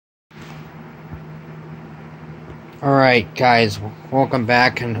Alright guys, welcome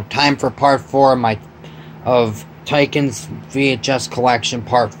back, and time for part 4 of Tyken's VHS collection,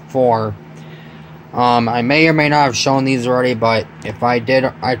 part 4. I may or may not have shown these already, but if I did,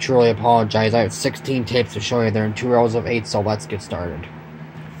 I truly apologize. I have 16 tapes to show you. They're in 2 rows of 8, so let's get started.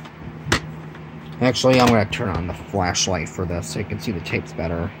 Actually, I'm going to turn on the flashlight for this so you can see the tapes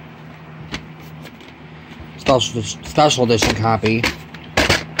better. Special edition copy.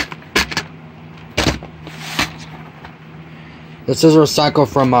 This is recycled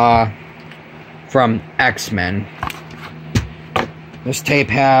from X-Men. This tape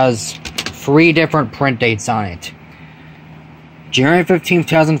has 3 different print dates on it. January 15th,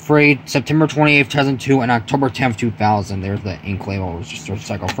 2003, September 28th, 2002, and October 10th, 2000. There's the ink label it was just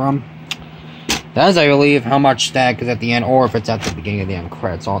recycled from. That is, I believe, how much stack is at the end, or if it's at the beginning of the end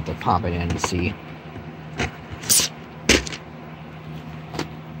credits. I'll have to pop it in and see.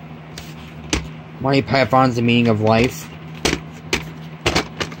 Monty Python's The Meaning of Life.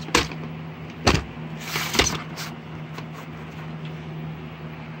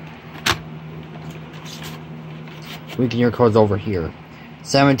 Week and year code's over here.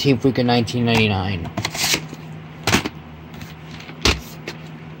 17th week of 1999.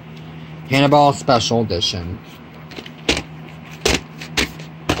 Hannibal Special Edition.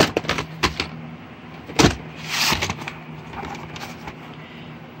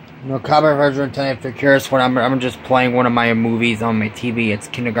 No copyright version intended. If you're curious, when I'm just playing one of my movies on my TV, it's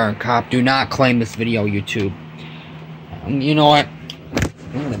Kindergarten Cop. Do not claim this video, YouTube. You know what?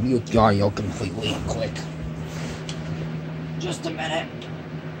 I'm gonna mute the audio completely. Click. Just a minute.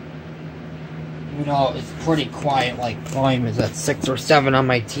 You know, it's pretty quiet, like volume is at 6 or 7 on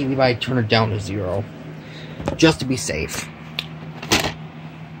my TV, but I turn it down to 0. Just to be safe.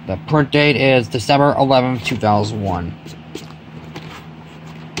 The print date is December 11th, 2001.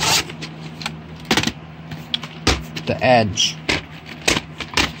 The Edge.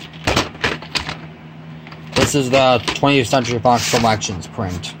 This is the 20th Century Fox Selections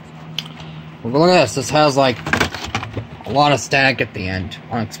print. Look at this. This has like a lot of static at the end,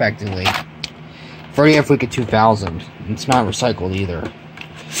 unexpectedly. 30th week of 2000. It's not recycled either.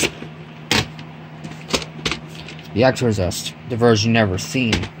 The Exorcist, the version never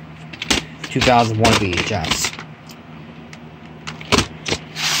seen. 2001 VHS.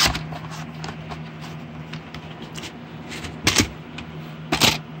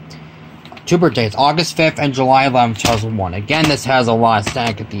 Two birth dates, August 5th and July 11th, 2001. Again, this has a lot of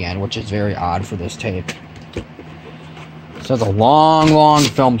static at the end, which is very odd for this tape. So it's a long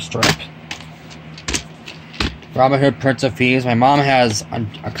film strip. Robin Hood, Prince of Thieves. My mom has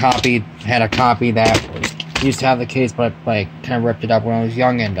a copy that used to have the case, but I kind of ripped it up when I was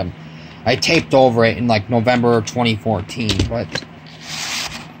young, and I taped over it in like November 2014. But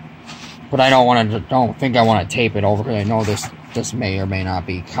I don't think I want to tape it over, because I know this may or may not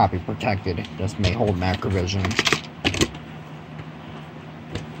be copy protected. This may hold macrovision.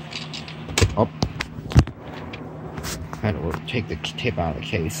 Oh. I had to take the tape out of the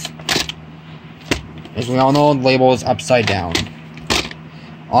case. As we all know, the label is upside down.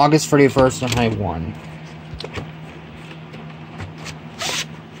 August 31st, 1991.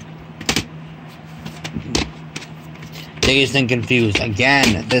 Dazed and Confused.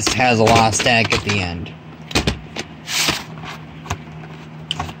 Again, this has a lot of static at the end.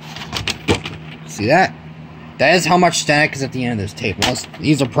 See that? That is how much static is at the end of this tape.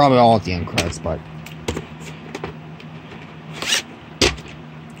 These are probably all at the end credits, but...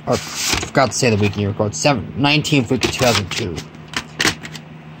 I forgot to say the week and year code. 19th week of 2002.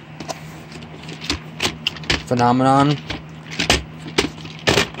 Phenomenon.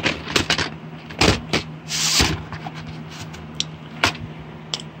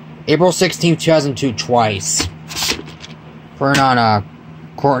 April 16th, 2002, twice. Print on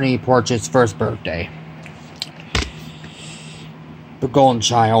Courtney Porch's first birthday. The Golden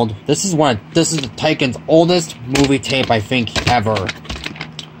Child. This is Tyken's oldest movie tape, I think, ever.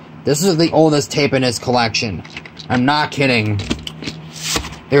 This is the oldest tape in his collection. I'm not kidding.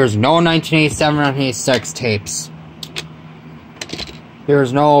 There's no 1987 or 1986 tapes.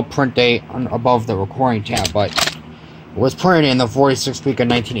 There's no print date above the recording tab, but it was printed in the 46th week of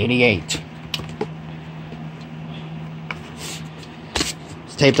 1988.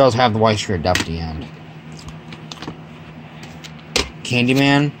 This tape does have the white strip at the end.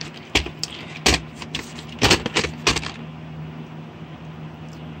 Candyman.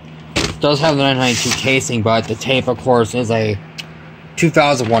 Does have the 1992 casing, but the tape, of course, is a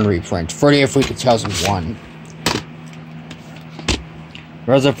 2001 reprint. 30th week of 2001.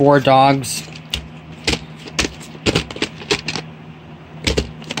 Reservoir Dogs.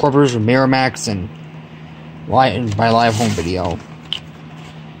 Corporation Miramax and my live home video.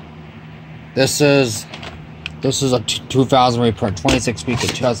 This is a 2000 reprint, 26 week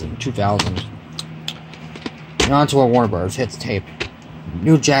of 2000. And on to a Warner Bros. Hits tape.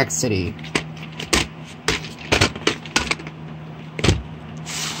 New Jack City.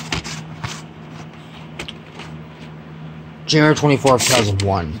 January 24,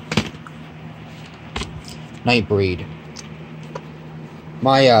 2001. Nightbreed.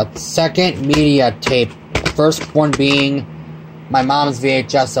 My second media tape. First one being my mom's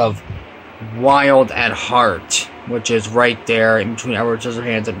VHS of Wild at Heart, which is right there in between Edward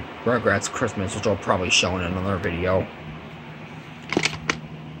Scissorhands and Rugrats Christmas, which I'll probably show in another video.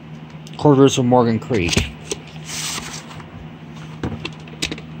 Quarters from Morgan Creek.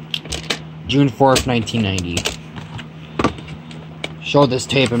 June 4th, 1990. Showed this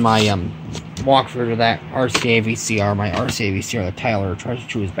tape in my walkthrough to that RCA VCR, my RCA VCR that Tyler tries to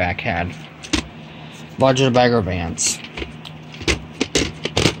chew his back had. Legend of Bagger Vance.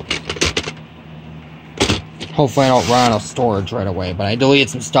 Hopefully I don't run out of storage right away, but I deleted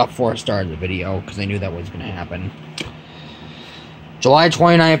some stuff before I started the video, because I knew that was going to happen. July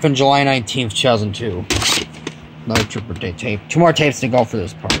 29th and July 19th, 2002. Another Trooper Day tape. 2 more tapes to go for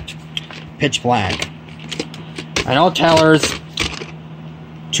this part. Pitch Black. I know Tyler's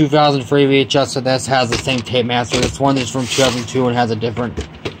 2000 free VHS of this has the same tape master. This one is from 2002 and has a different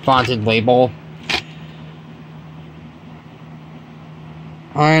fonted label.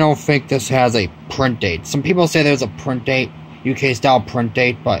 I don't think this has a print date. Some people say there's a print date, UK style print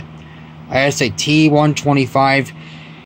date, but I gotta say T125